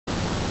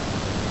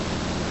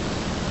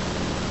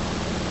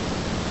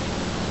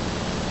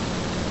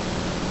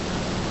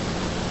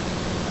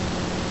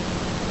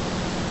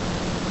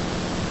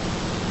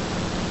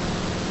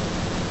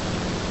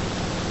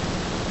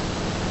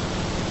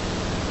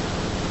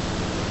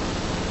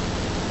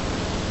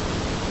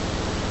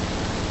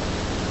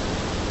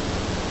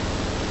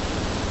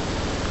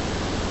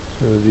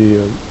So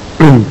the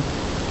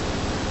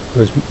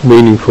most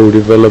meaningful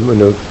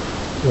development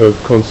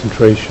of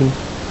concentration,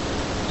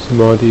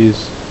 samadhi,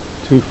 is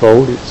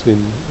twofold. It's in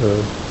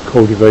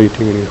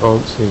cultivating and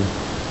enhancing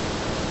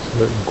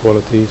certain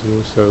qualities, and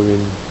also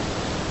in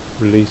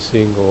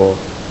releasing or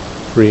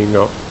freeing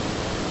up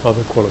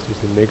other qualities,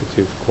 the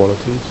negative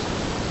qualities,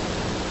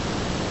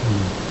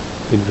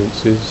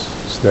 hindrances,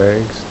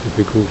 snags,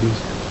 difficulties.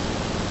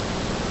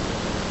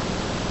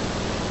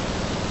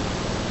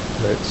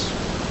 That's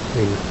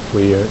when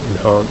we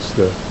enhance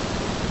the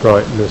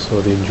brightness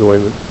or the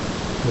enjoyment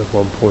of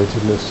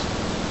one-pointedness,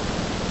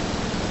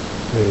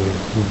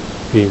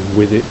 being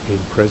with it,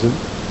 being present,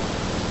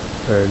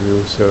 and we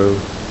also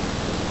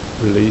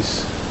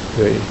release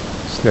the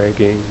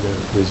snagging,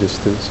 the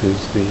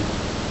resistances, the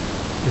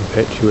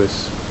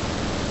impetuous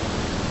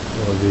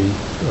or the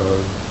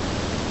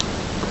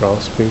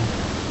grasping.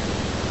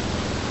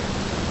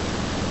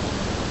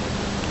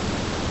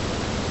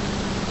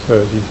 So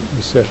as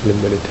you settle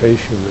in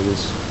meditation with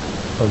this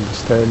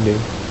understanding,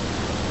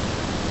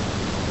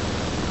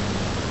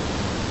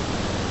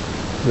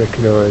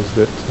 recognize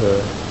that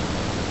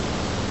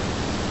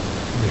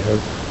we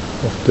have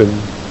often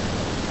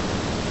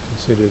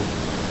considered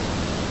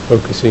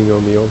focusing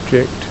on the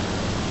object,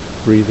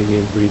 breathing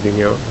in,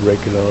 breathing out,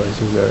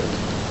 regularizing that,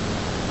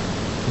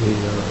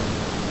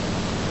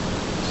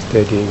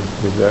 steadying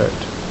with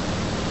that.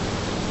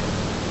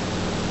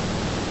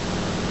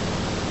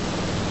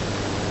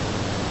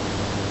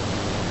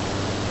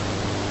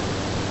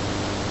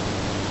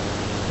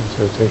 And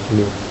so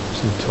taking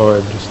some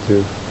time just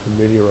to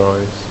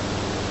familiarize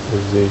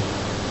with the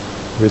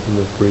rhythm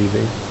of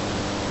breathing.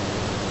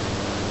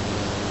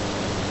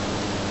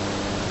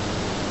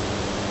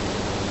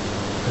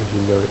 As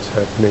you know it's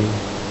happening,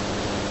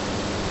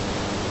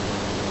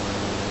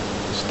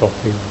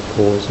 stopping,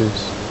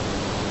 pauses,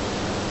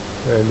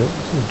 and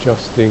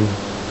adjusting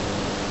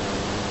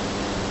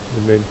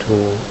the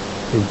mental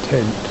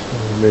intent or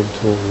the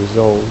mental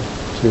resolve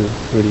to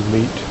really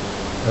meet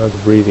how the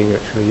breathing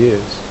actually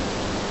is.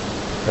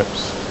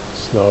 Perhaps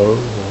slow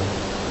or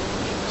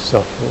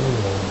subtle,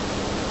 or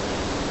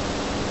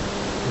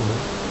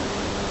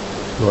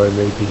mind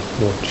may be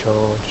more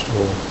charged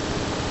or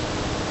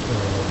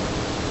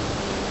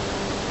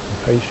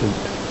impatient.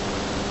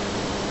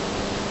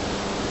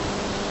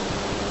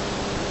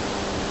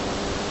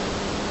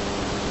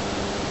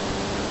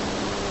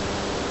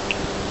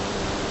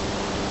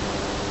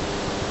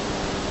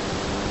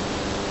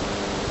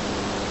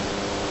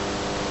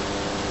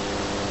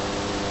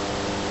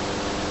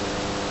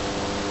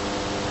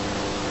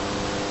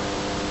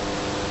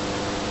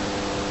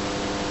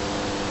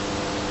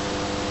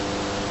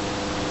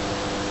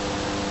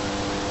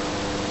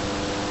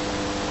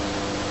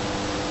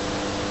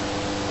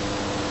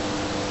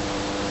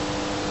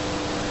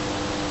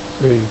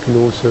 So you can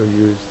also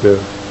use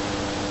the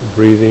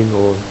breathing,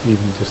 or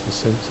even just the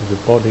sense of the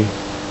body,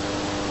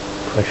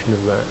 impression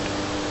of that,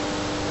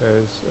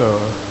 as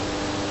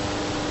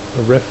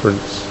a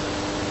reference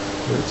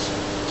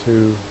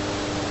to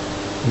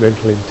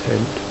mental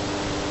intent,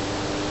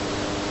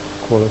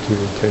 quality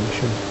of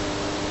intention,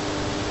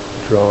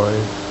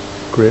 drive,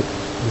 grip,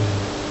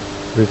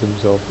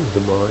 rhythms of the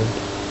mind.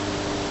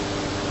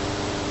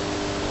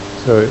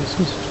 So it's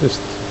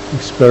just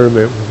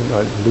experiment with it,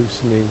 like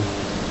loosening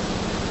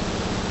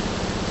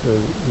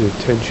the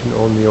attention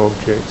on the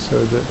object,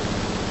 so that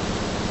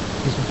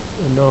there's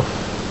enough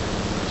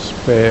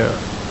spare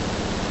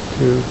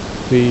to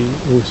be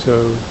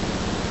also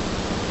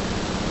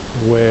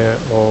aware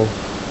of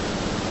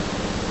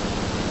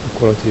the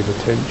quality of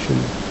attention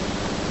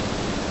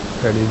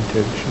and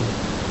intention.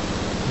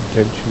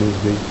 Intention is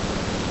the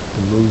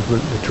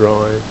movement, the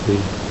drive,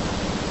 the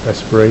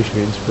aspiration,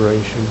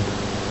 inspiration,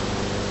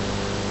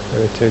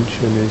 and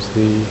attention is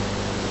the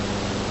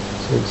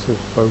sense of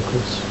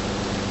focus.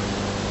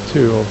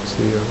 Two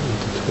obviously are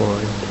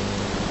intertwined,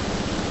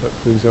 but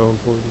for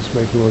example, just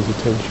making one's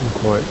attention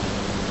quite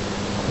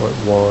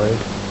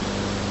wide.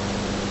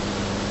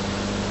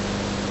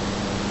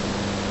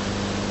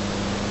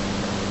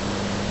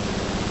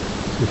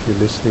 So if you're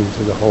listening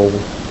to the whole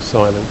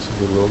silence of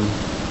the room,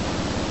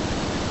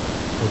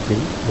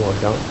 looking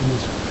wide up and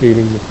just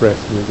feeling the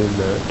breath within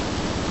that.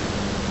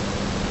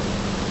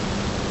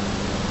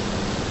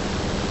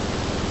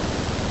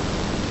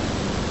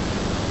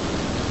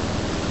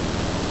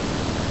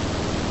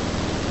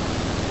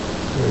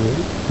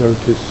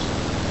 Notice,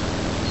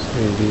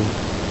 say, the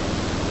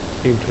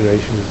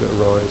inclinations that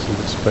arise in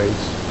the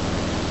space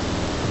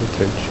of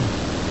attention.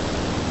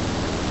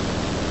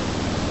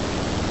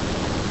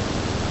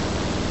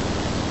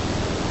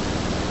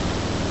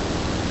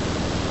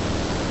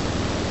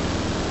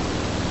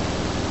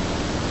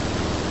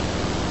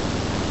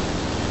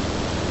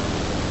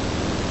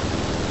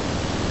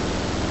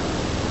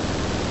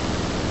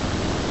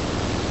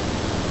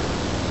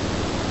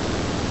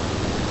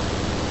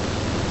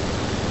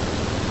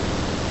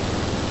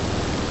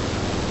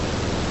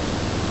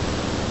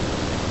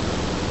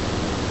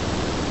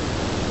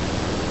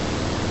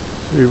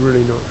 So you're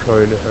really not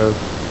trying to have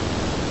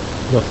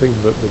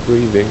nothing but the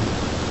breathing,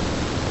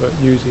 but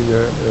using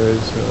that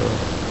as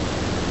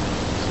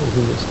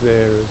something that's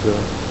there as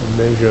a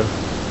measure,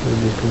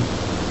 and you can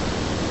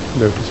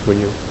notice when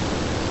it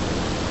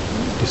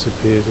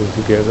disappears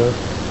altogether.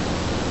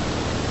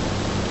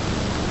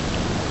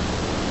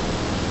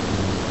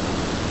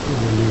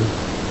 When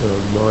your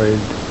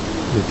mind,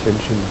 the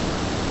attention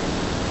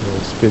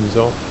spins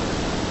off.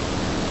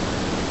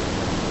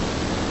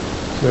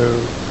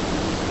 So,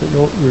 but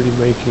not really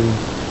making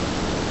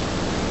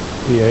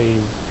the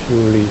aim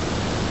purely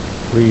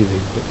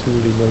breathing, but to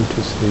really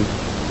notice the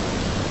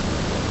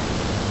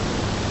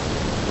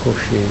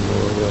pushing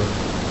or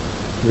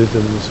the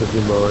rhythms of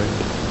your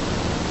mind,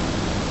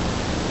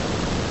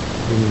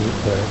 bringing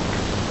it back,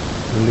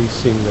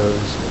 releasing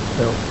those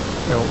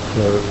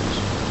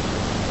outflows.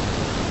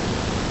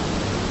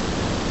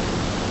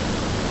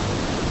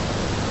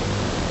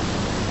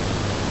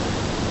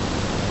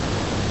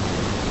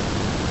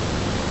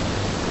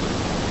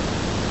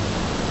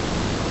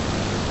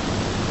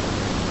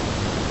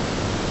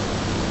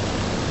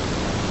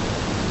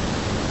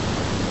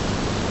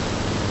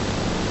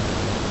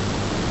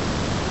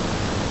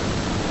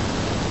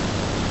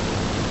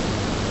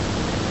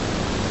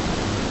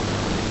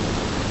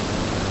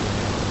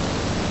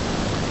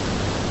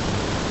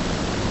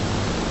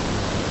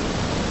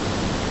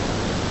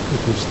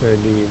 If you're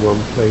standing in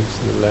one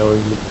place and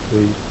allowing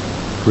the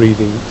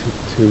breathing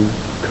to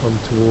come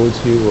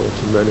towards you or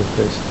to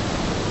manifest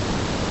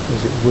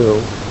as it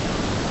will,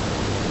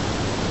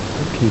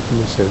 but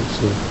keeping a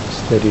sense of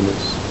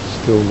steadiness,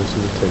 stillness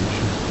of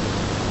attention.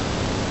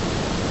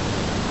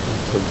 And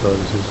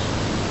sometimes there's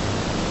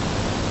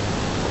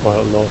quite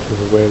a lot of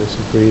awareness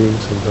of breathing,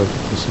 sometimes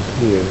it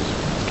disappears.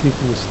 It's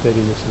keeping the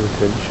steadiness of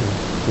attention,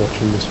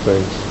 watching the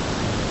space.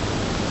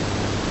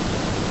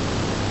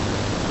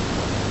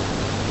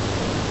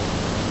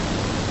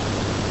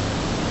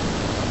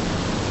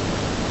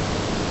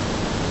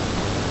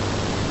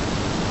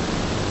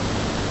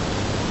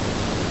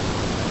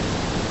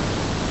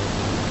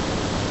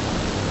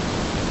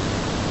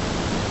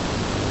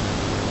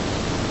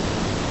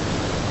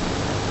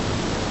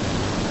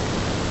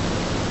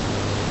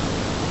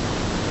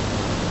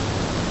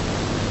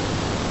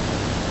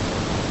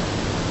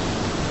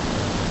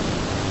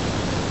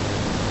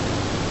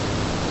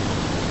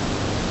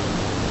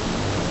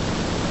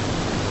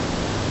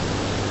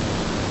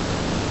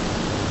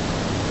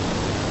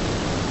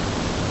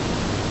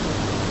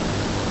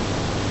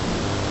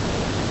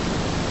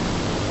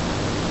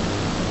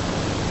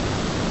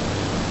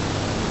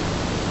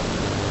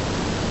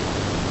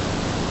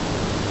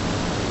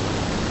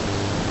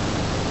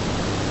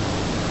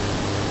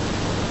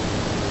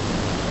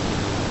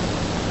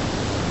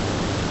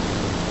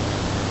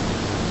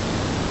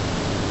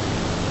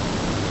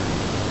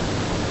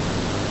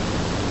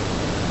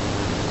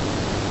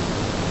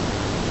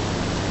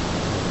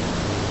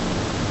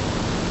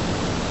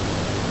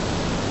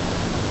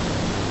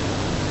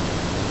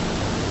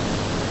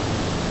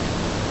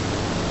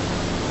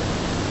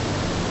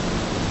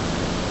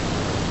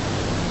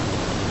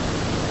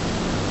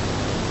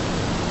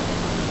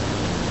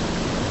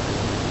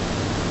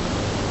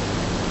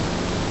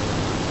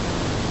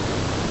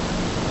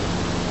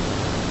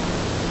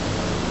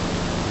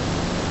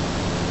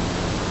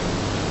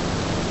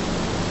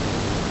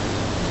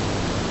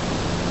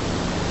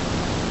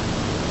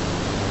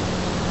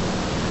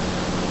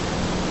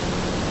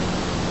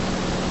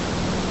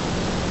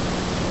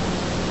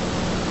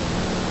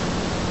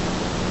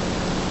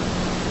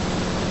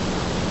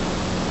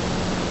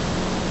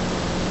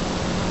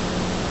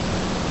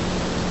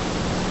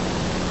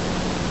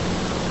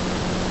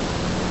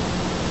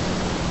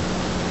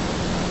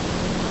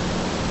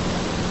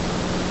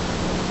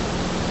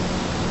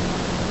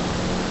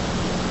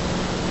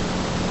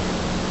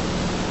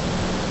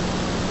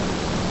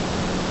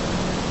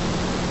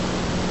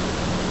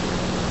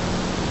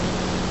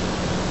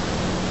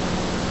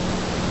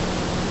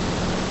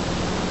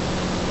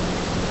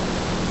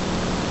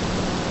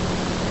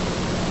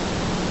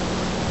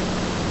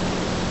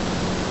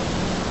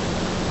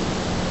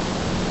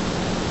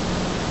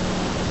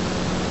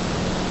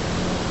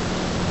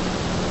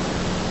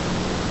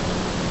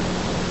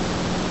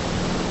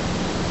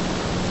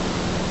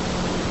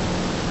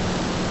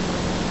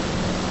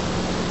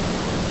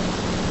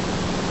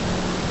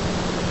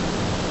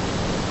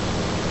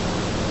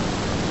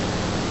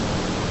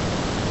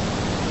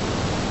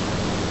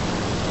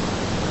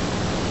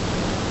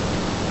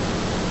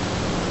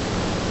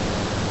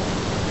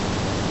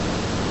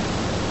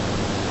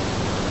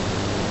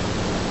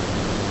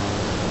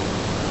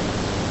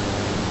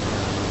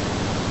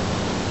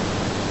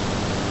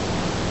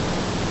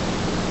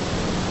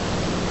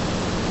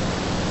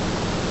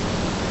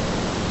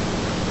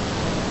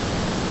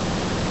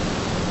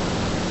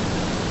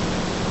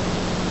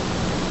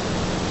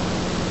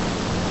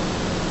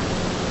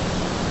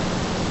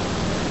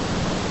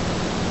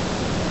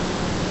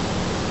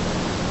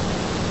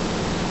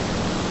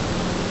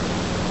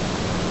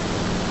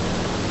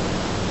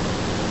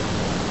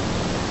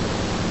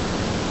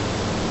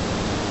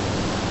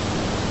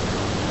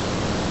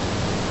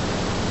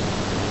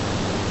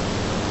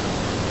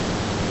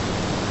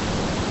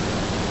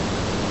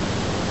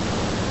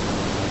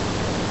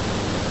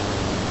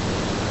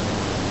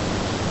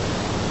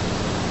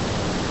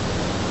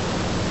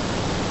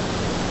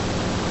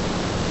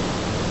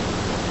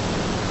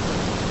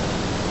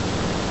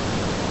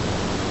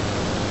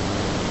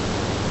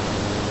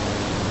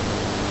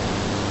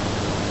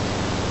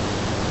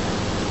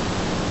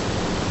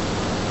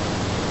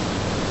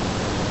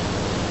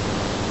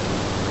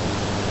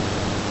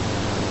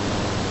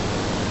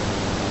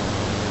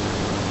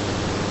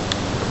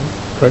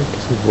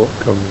 practice of what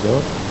comes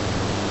up.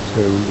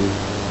 So when you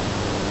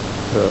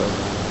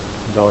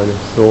line of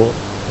thought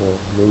or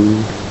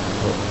mood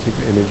or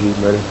particular energy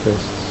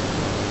manifests,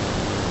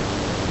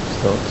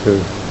 start to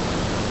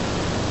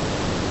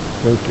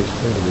notice,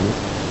 wait a minute,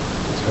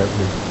 what's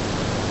happening.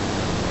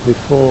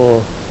 Before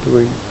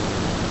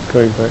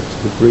going back to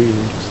the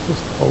breathing,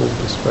 just hold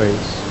the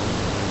space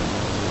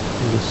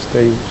and just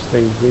stay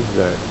with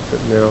that,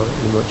 but now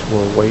in a much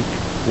more awake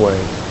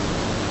way.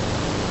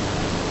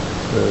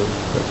 So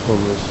that's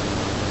one was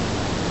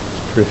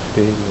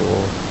drifting or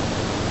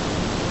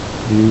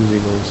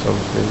musing on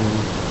something,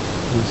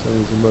 and so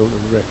there's a moment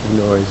of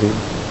recognising,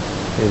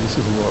 hey, this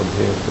isn't what I'm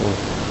here for.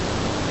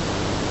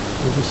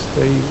 And just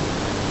stay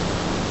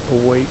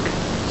awake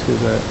to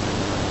that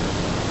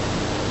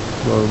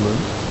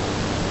moment.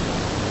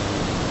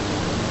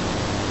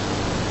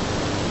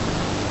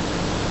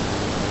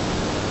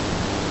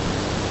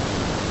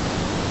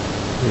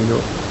 You're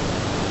not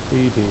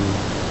feeding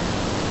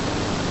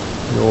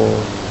nor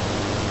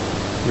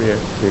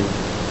reacting.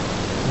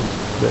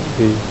 Let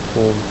the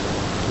form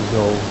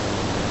dissolve.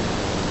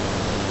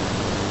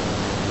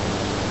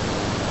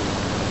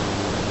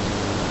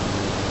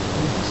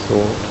 The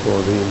thought or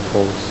the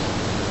impulse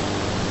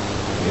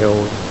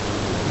held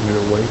in an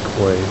awake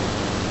way.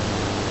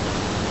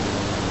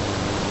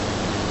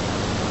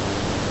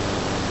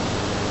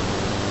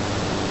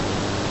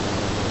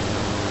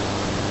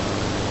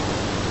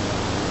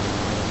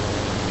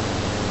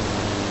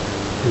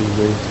 You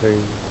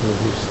maintain kind of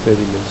your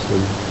steadiness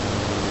and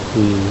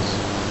ease.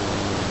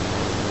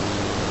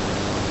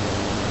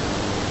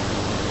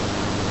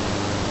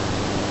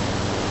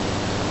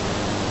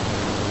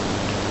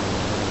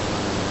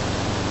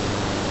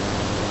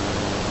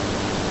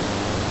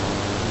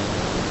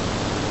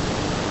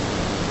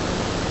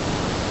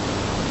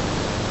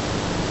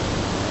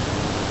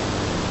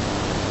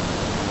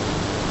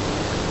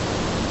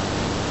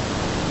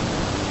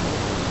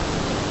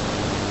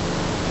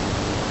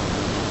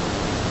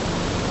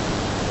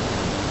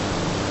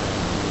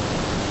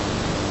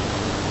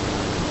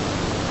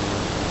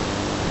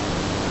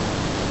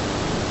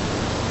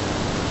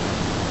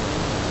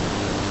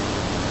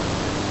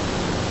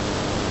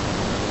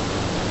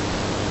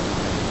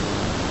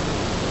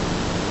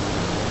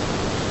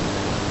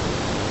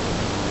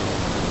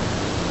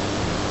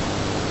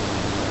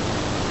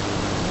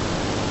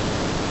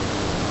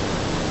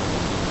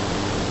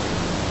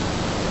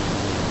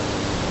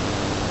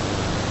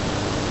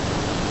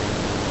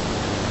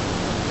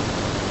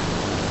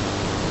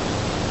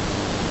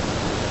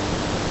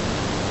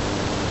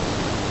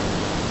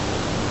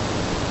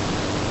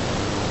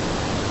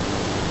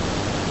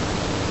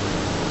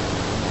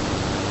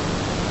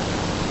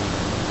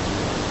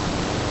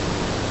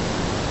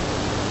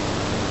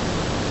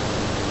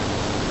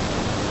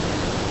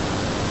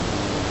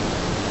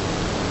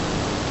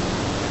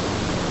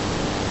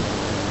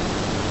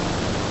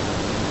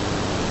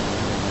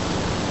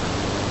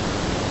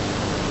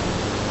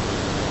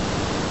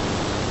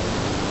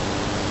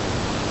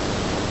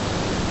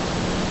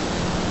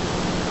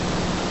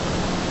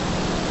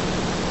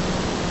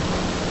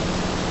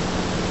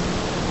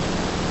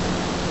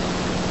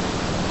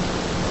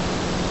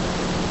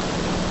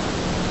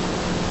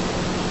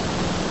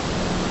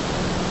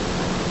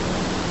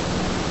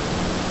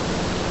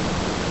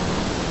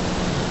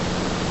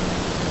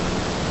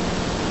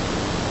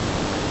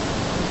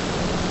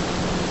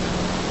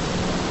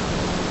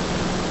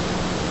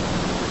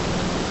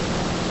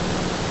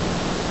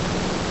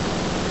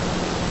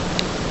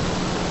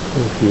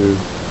 If you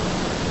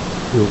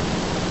feel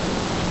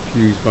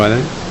confused by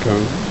that, go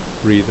and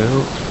breathe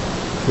out.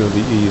 Feel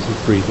the ease of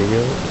breathing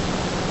out.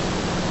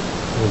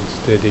 And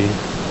steady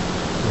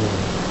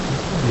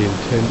the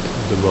intent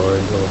of the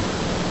mind on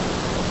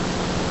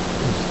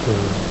just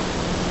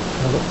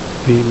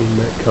being in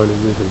that kind of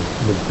rhythm,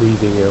 in the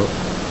breathing out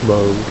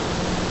mode,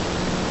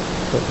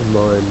 that the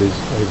mind is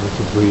able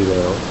to breathe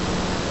out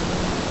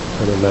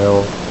and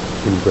allow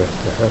in-breath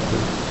to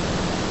happen.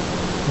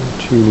 And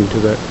tuning to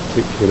that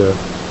particular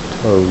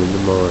tone in the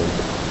mind.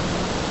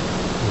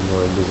 The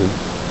mind isn't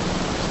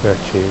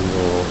snatching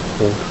or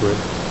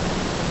altering.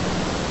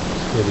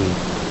 Steady.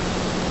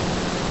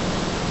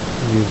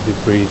 Usually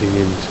breathing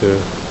into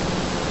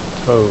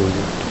tone,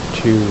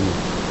 tune,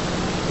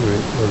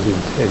 one's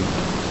intent.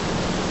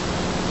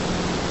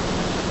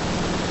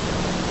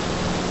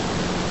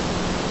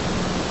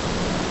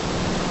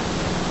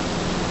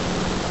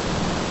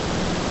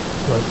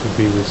 Like to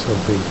be with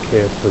something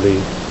carefully,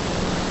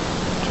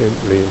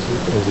 gently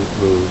as it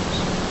moves.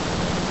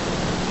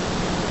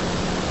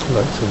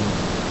 Like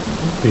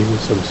being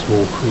with some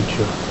small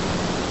creature,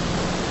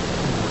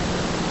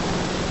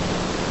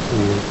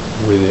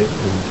 with it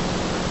and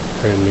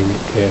handling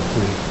it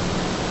carefully.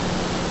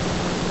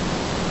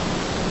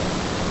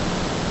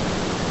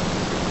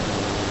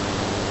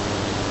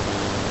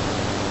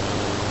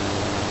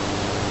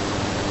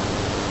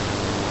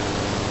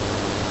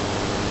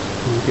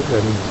 And you get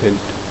that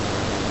intent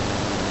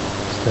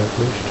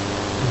established,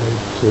 and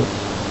able to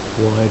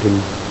widen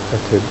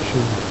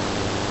attention.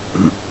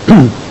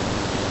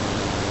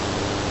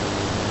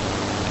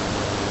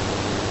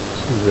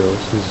 something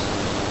else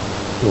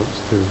wants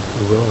to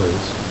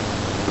arise.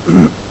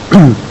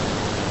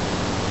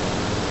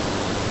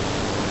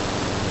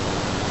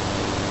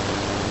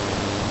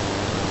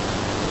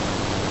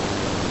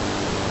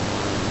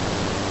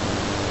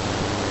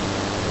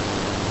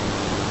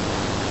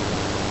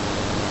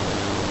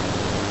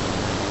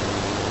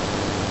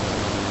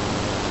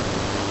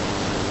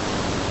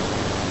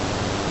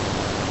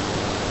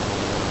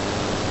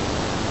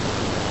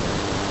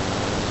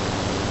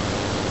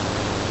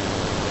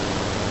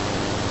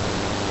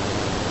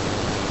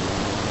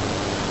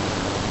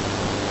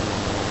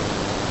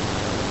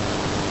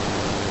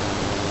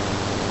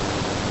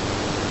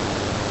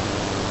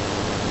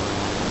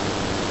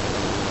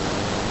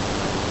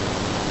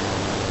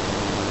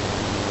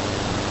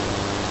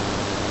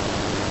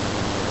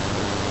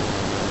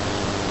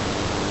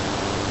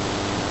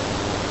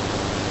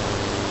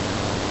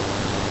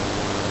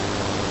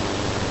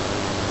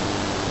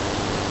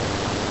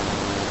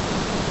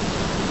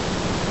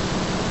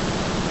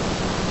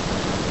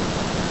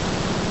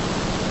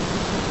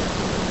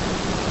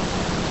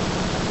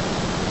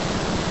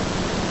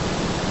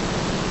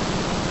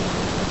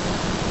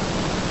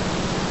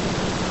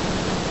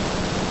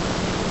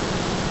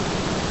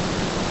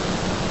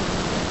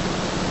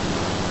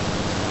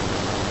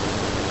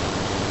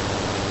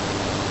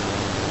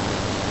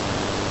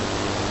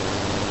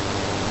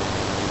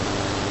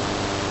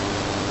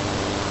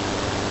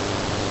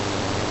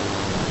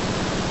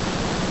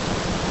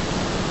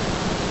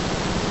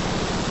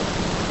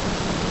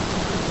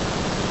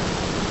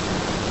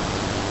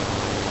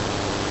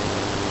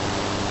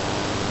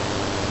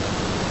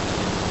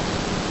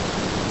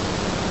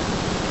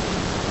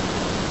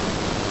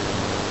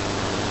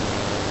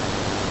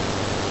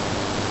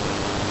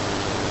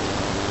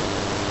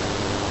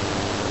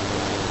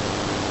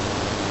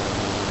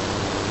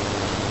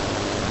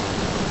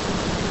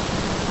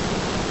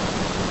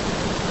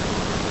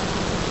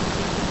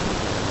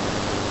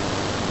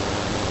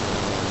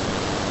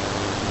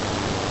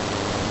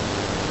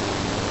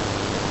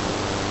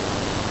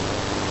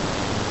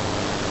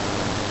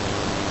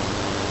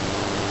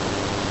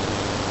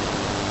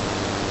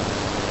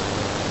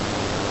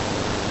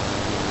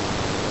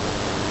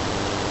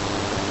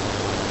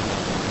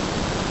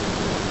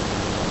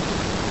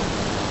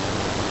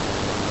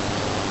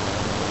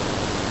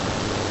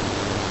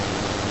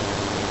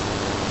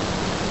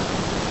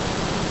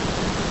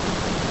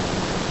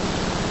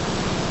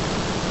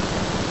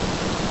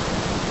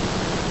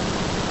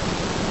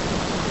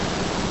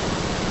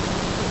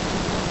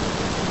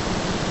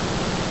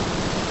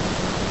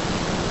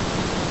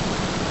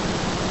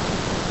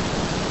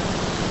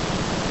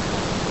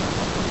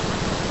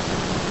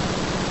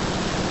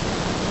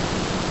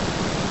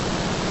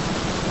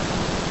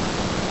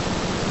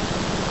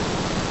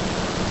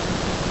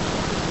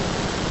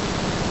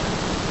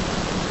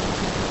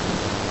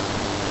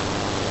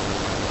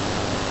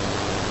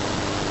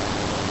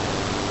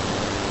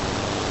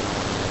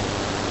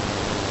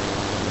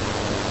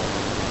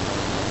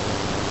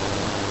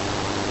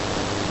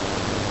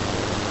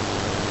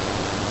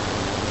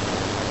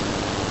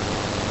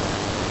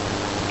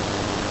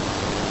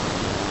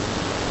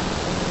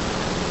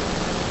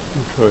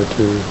 And try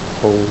to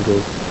hold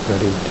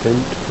that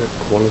intent, that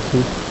quality.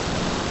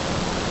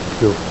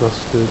 If you're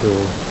flustered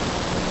or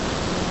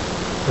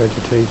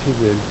agitated,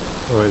 then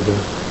either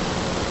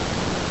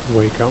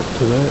wake up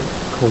to that,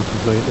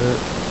 contemplate that,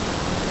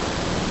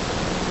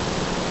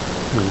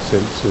 in a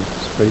sense of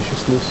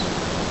spaciousness,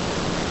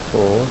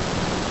 or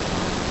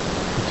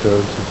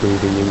return to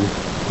breathing in,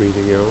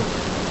 breathing out,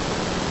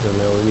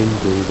 and allowing in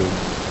breathing.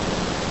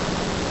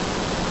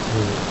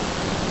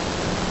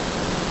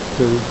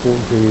 The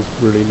important thing is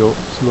really not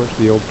so much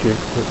the object,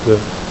 but the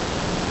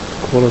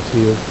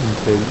quality of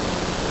intent,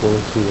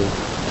 quality of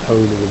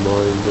tone of the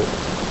mind that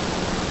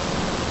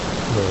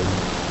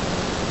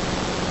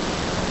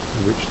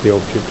which the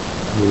object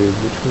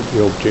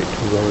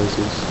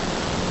arises.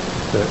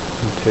 If that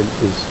intent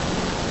is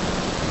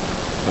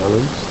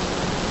balanced,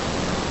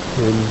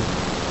 then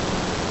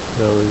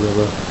allowing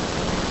other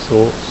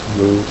thoughts and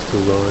moods to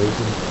arise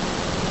and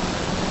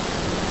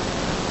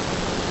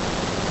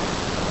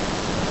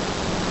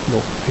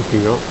not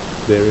picking up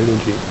their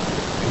energy,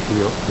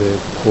 picking up their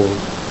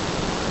point,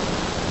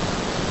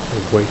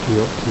 and waking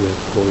up to their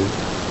point,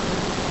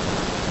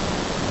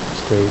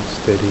 staying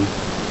steady,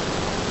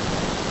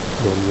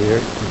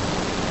 non-reactive.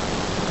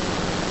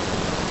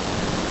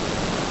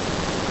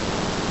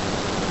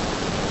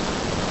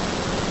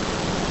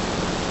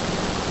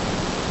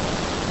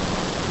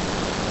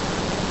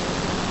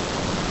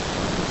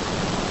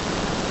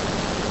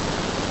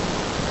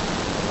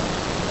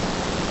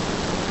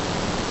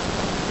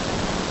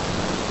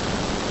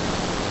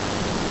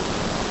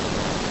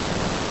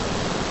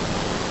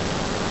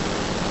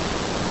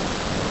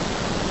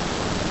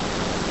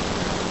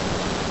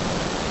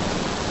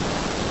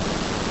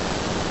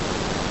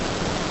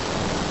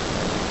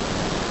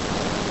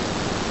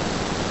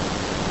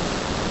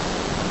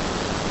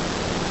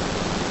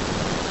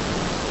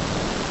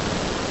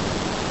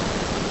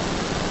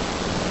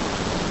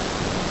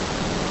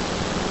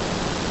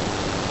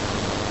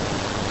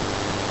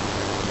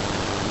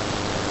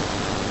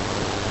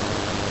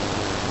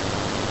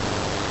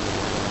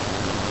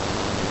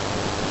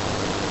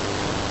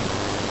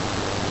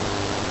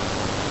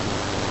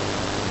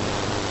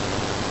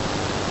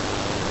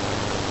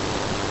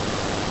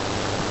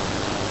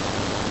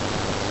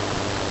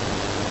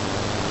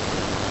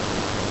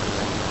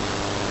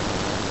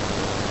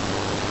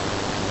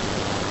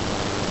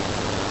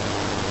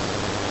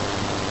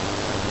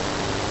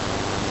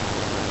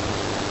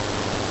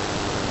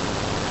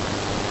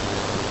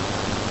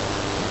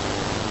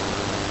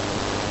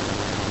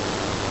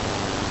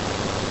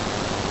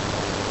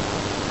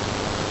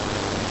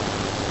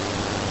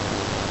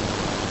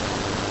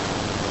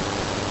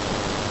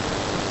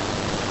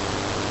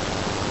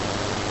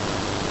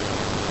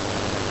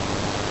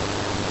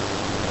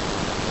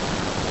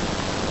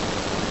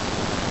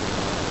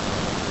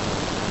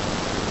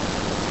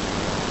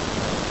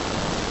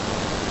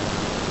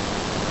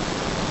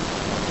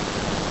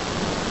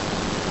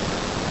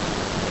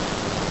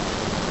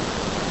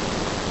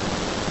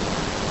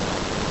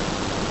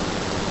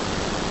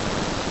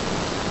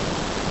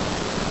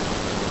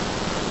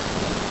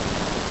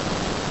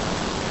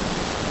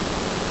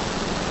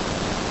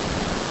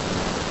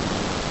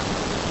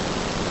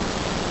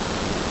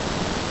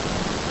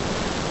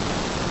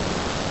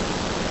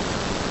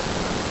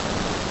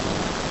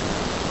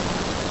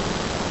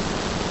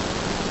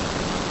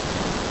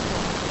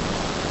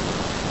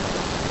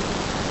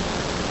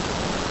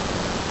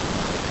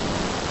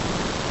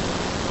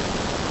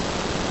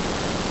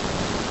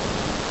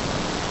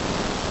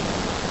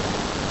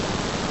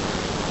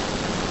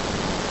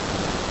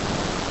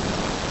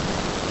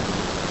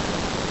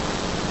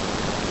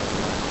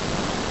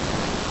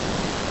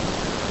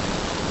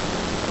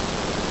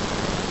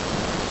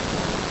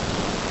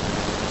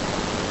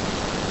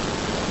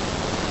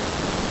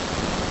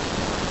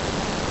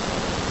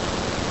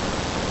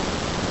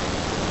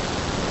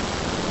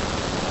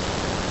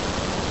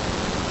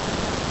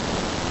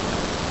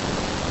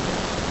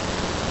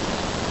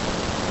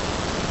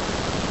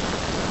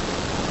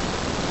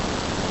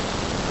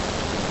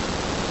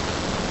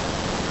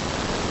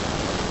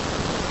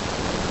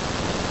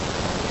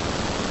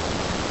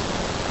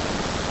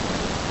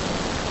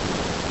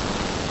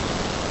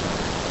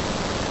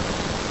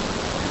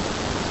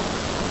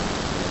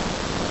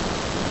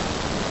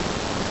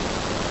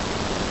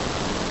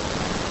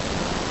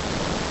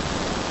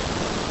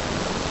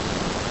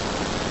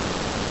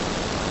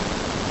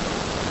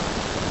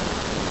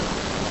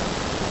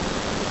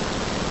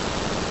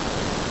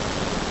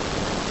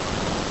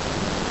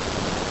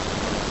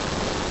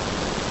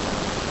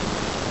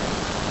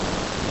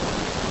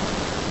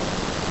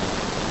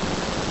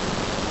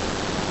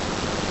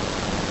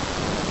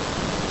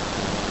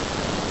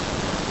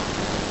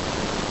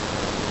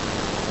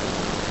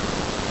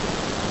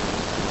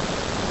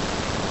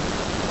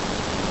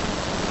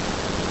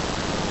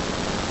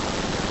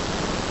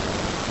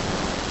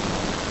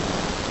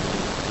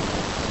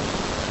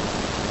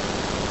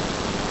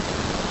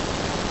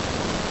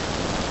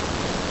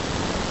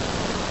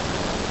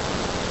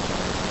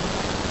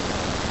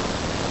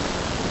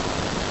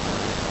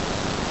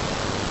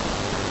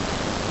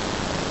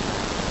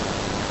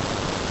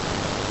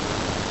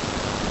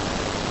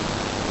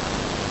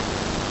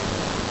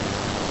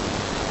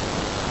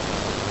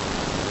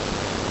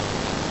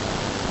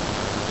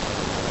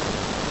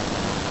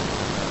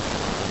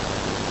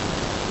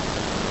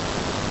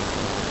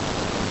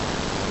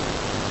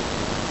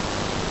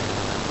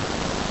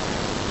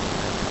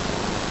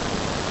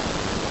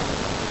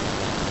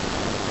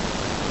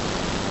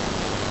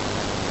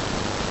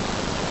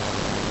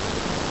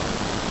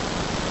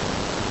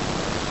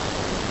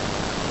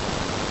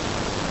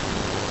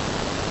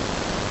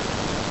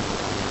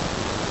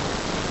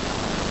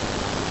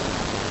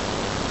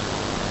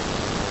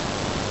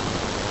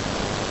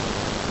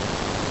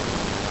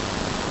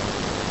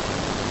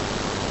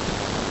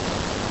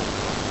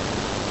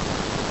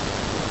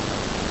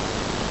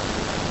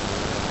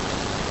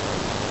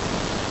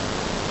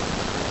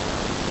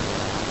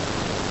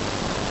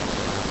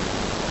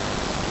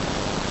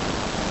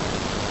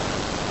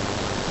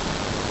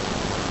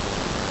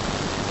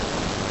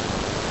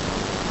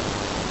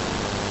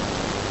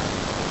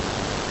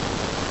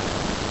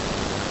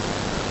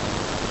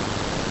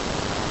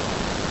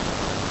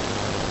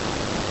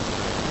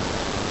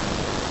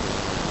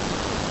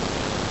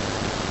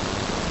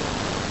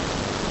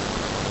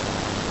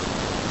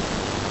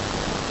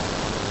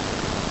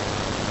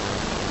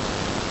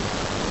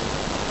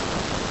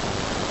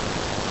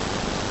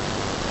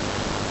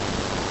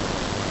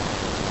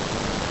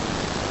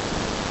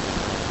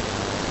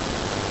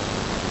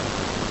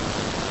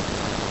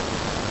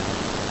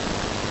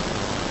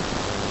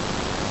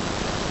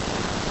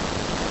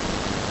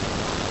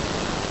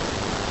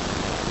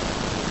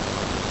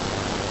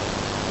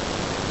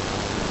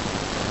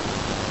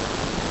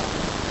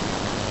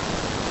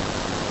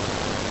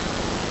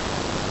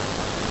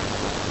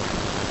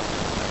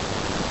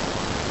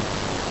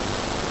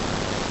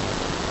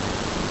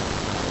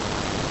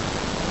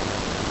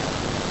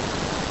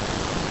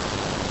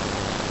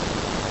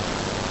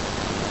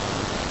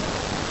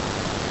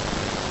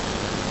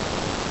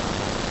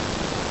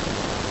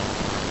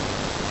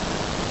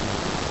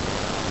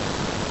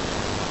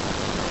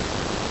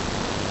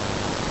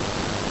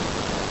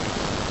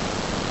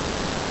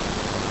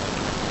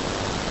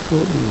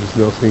 not that there's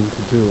nothing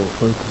to do or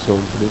focus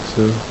on, but it's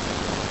a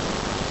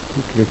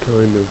particular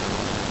kind of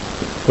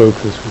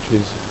focus which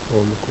is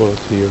on the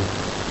quality of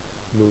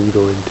mood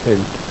or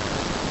intent.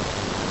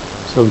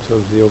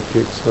 Sometimes the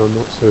objects are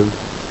not so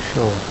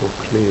sharp or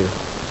clear,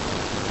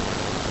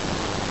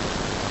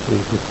 so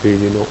you can feel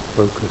you're not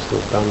focused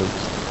or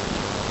balanced.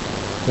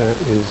 That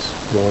is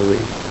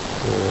worry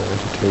or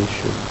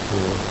agitation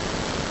or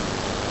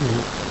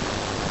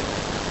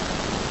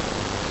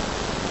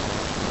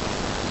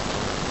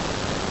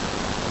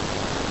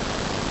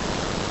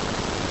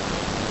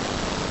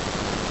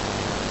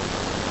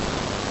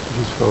which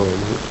is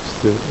fine. It's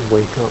to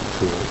wake up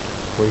to it,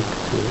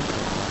 wake to it.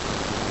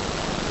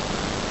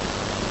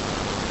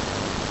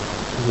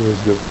 There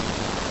is the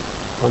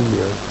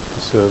panya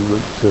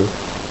discernment to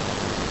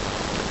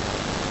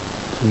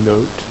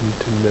note and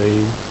to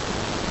name.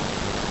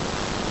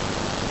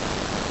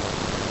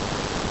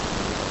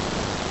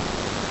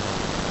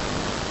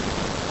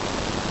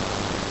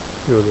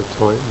 Feel the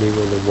tightening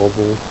or the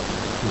wobble,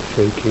 the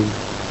shaking.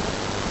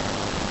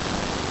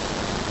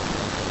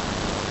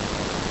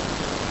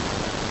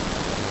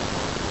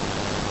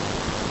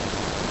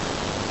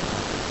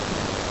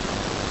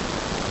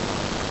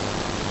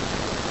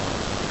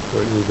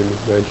 Or even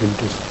imagine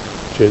just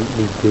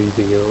gently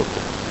breathing out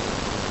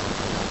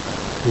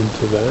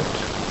into that,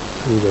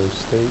 through those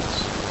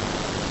states,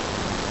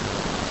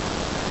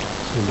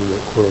 sending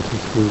that quality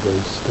through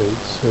those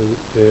states so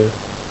that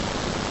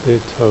their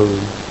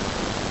tone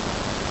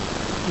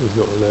is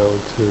not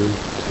allowed to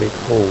take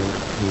hold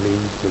and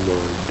leave the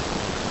mind.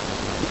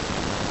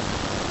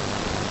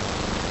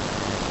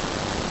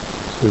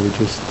 So we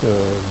just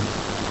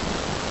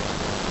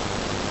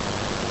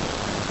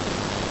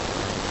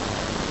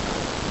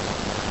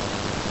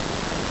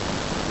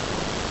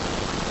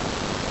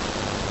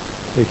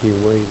taking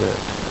away that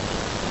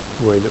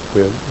way that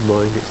where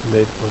mind gets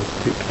led by a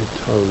particular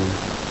tone,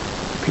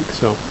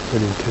 picks up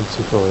and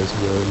intensifies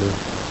around the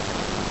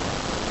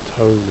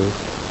tone of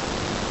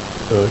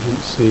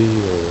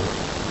urgency or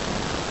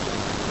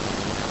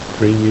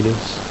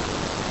dreaminess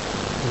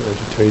or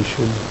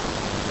agitation.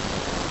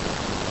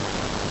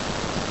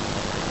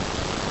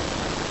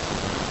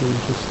 You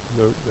just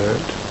note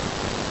that,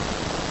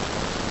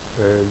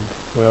 and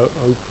while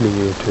opening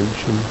your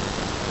attention,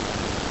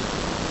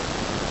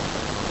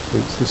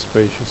 sense the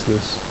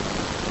spaciousness,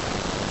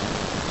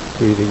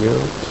 breathing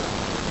out,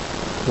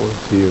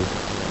 quality of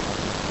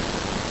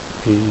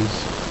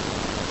ease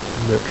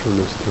and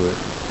naturalness to it.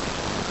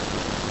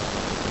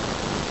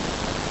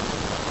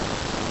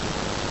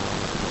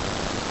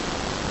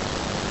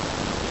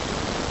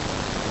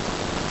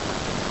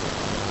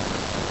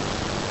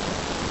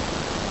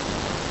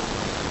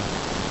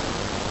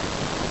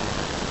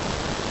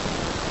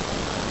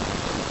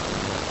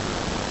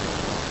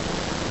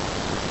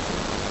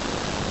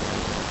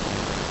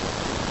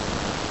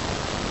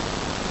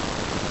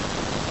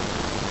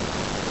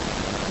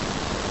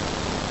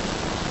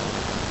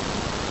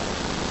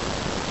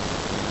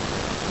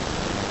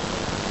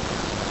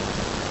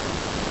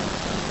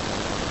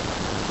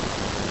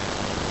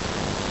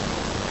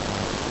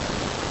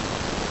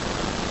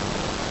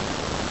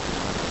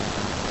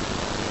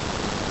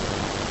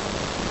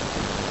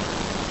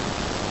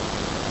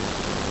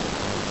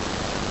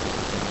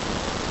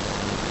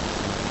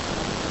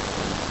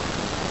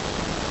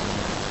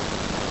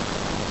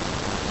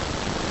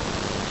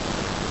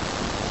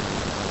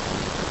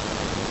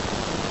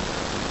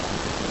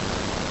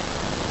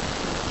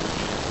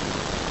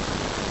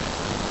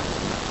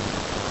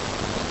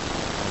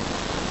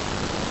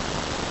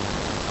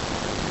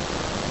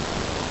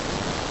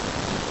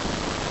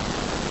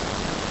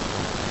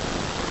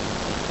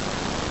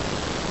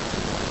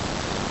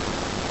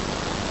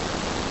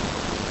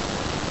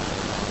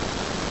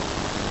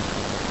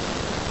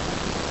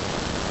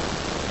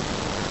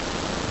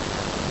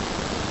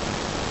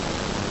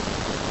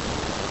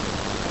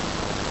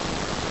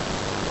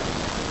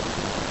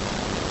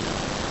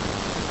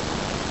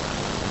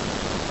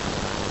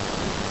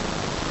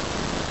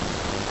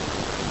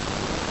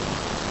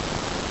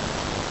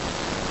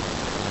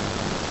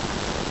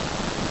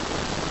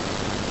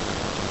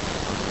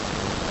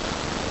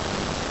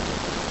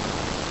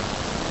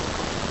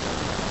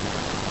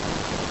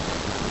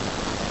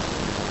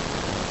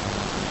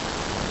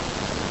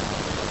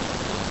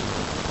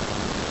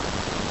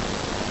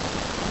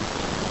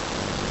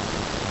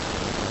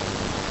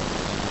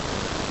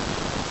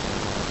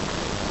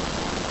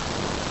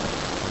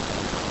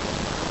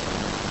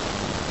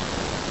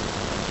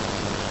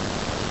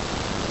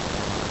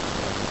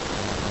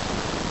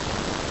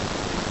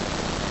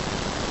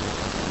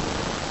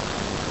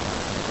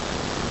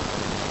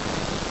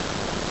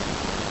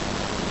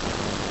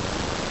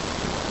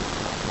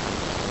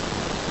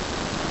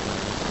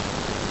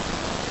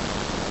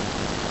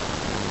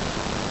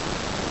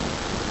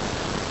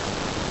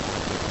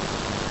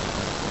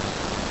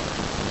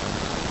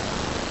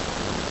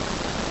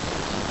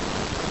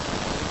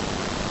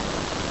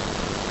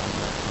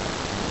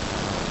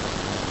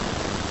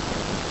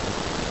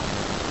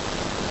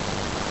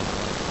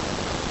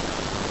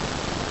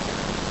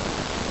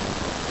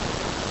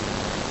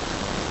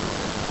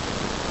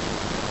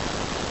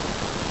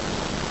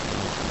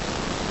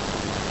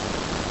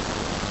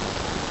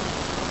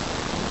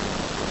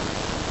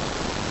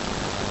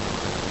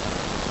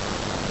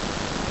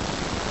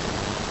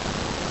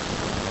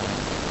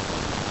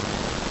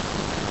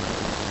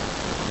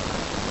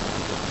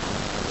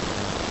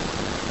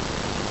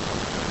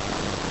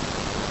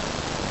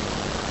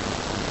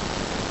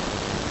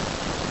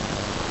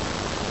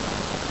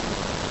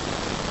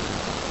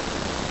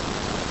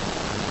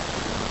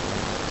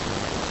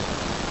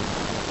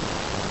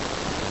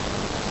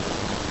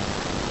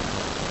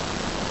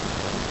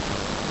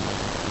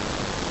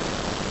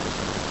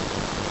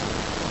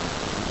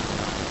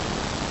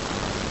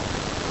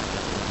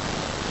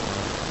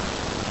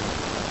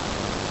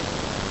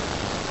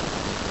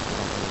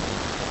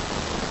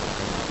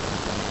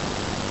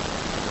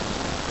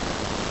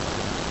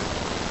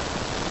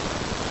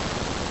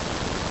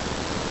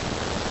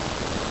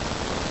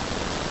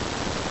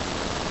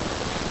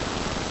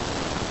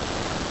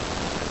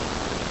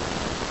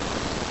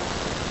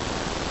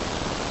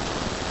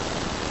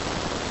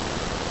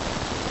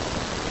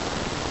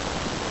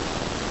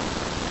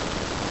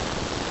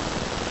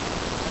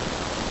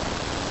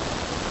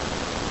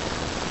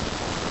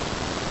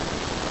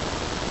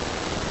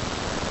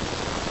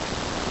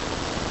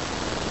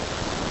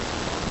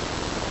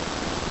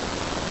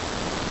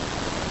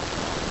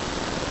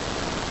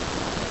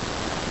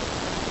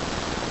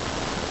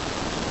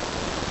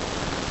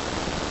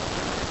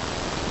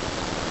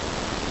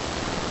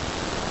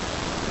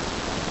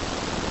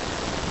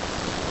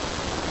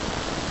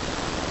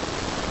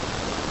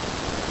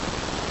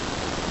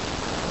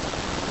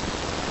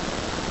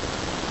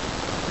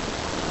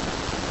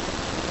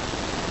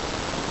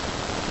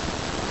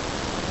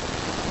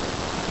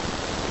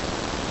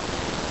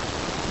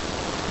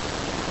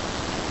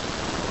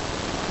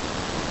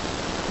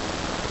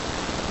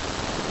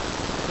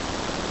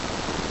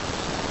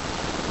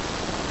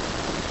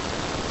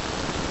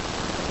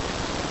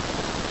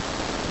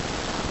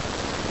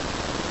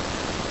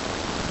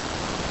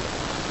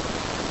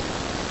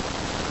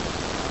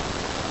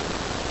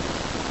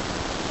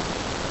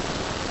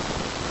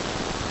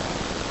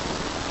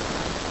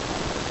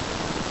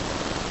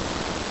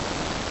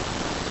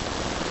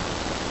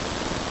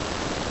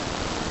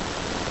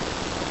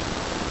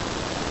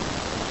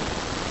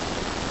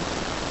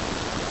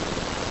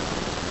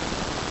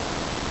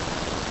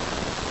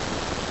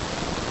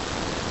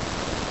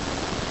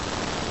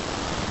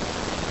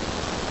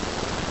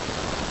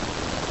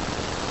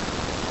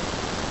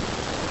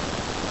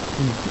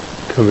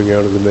 coming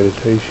out of the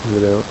meditation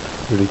without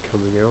really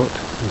coming out.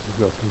 There's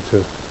nothing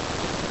to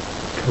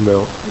come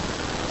out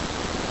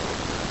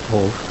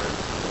of.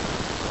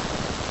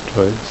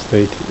 Try to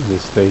stay in the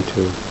state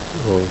of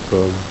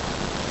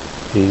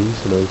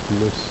ease and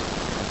openness,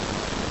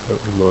 that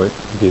we might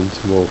begin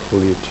to more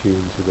fully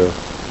attune to the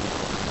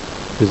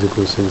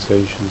physical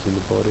sensations in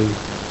the body,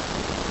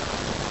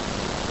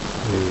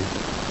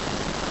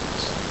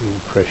 the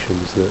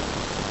impressions that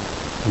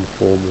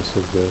inform us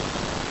of the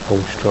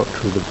whole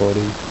structure of the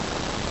body.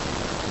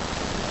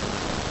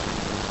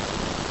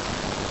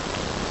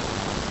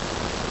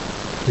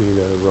 Feeling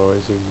that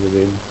arising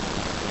within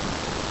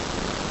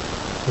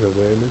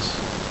awareness,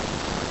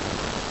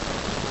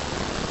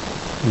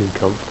 feeling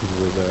comfortable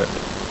with that.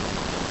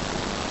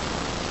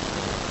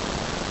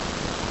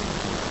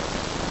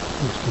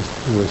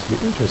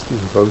 It's just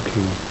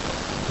invoking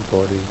the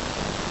body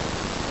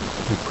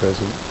to be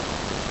present.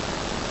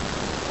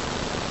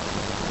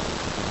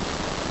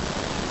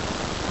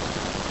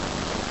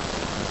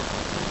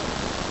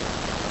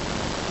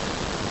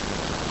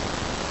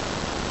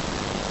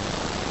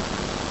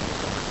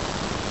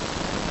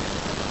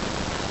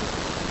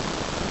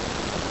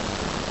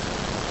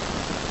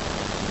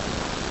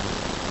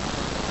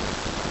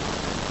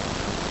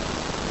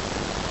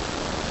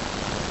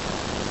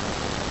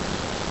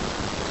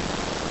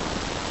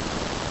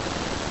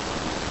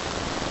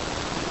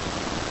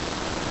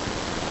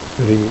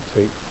 Letting it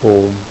take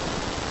form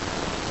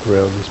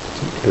around this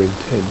particular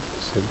intent,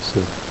 a sense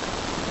of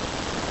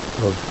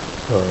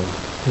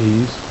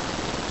ease,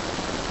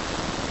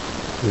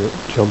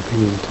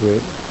 jumping into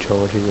it,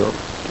 charging up,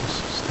 just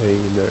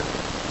staying in that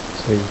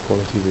same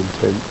quality of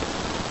intent,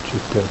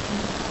 citta,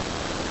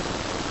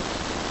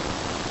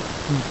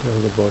 how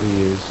the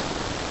body is.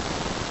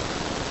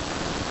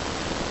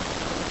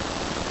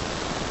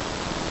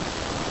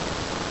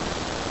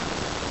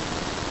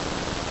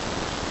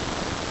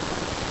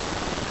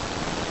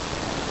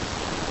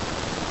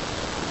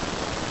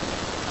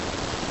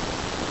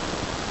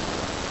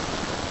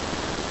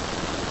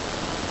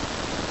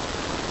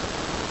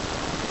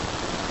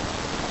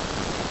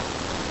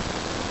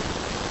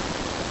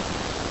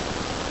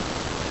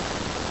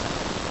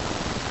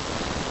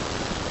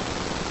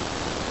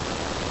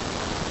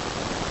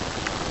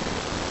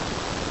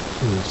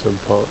 Some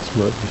parts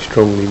might be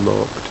strongly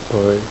marked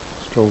by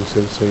strong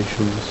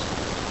sensations,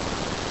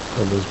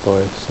 others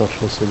by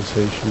subtle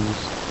sensations.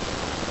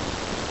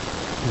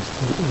 Just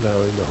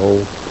allowing the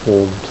whole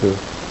form to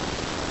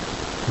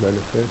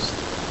manifest,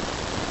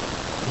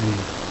 be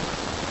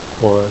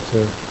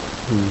quieter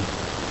and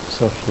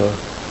subtler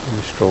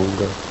and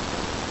stronger.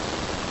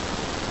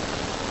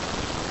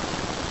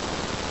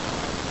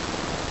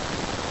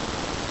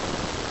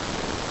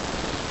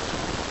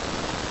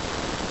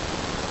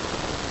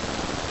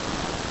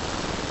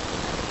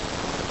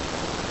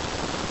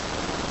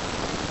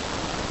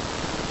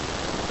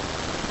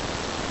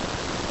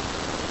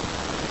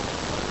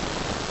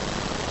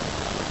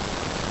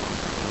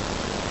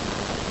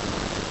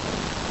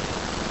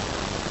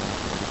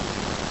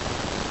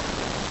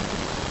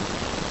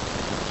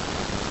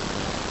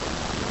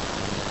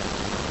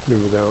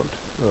 And without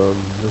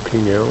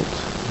looking out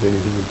at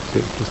anything in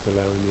particular, just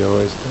allowing the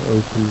eyes to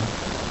open.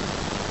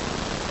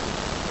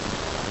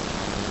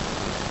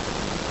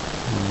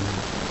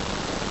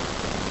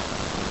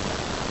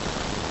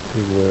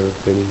 Being aware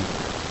of any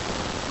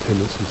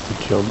tendencies to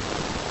jump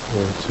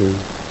or to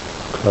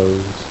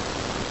close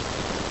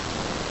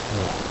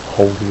or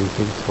hold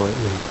anything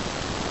tightly.